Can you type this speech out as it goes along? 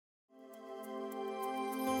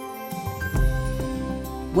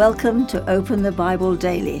Welcome to Open the Bible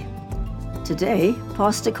Daily. Today,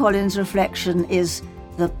 Pastor Colin's reflection is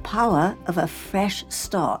the power of a fresh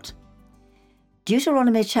start.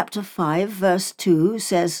 Deuteronomy chapter 5 verse 2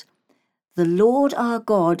 says, "The Lord our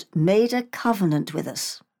God made a covenant with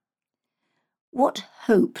us." What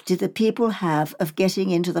hope did the people have of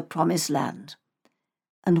getting into the promised land?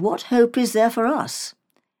 And what hope is there for us?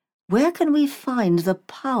 Where can we find the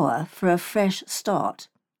power for a fresh start?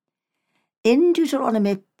 In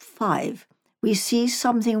Deuteronomy 5, we see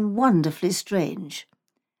something wonderfully strange.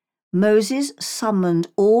 Moses summoned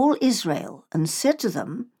all Israel and said to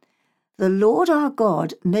them, "The Lord our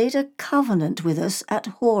God made a covenant with us at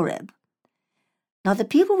Horeb." Now the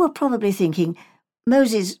people were probably thinking,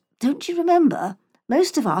 "Moses, don't you remember?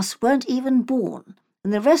 Most of us weren't even born,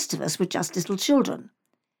 and the rest of us were just little children."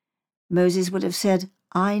 Moses would have said,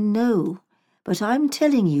 "I know, but I'm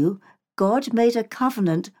telling you, God made a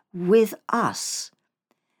covenant with us."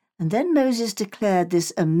 And then Moses declared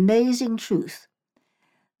this amazing truth.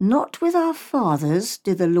 "Not with our fathers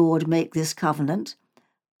did the Lord make this covenant,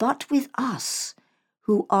 but with us,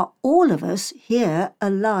 who are all of us here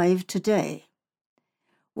alive today."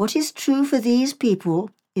 What is true for these people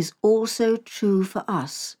is also true for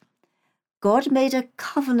us. God made a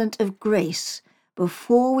covenant of grace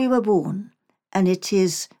before we were born, and it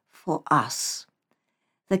is for us.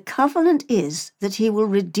 The covenant is that he will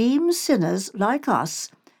redeem sinners like us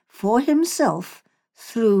for himself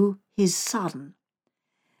through his Son.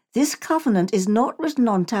 This covenant is not written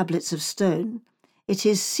on tablets of stone. It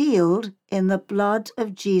is sealed in the blood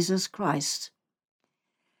of Jesus Christ.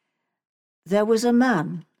 There was a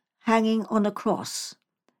man hanging on a cross,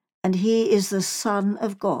 and he is the Son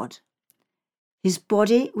of God. His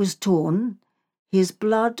body was torn, his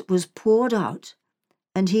blood was poured out,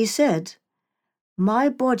 and he said, "My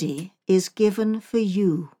body is given for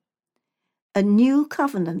you. A new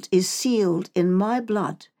covenant is sealed in my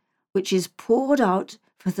blood, which is poured out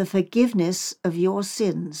for the forgiveness of your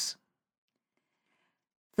sins."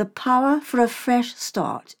 The power for a fresh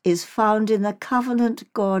start is found in the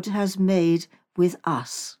covenant God has made with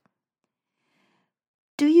us.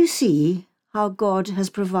 Do you see how God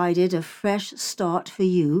has provided a fresh start for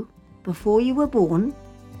you before you were born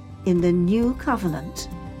in the new covenant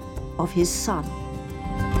of his Son?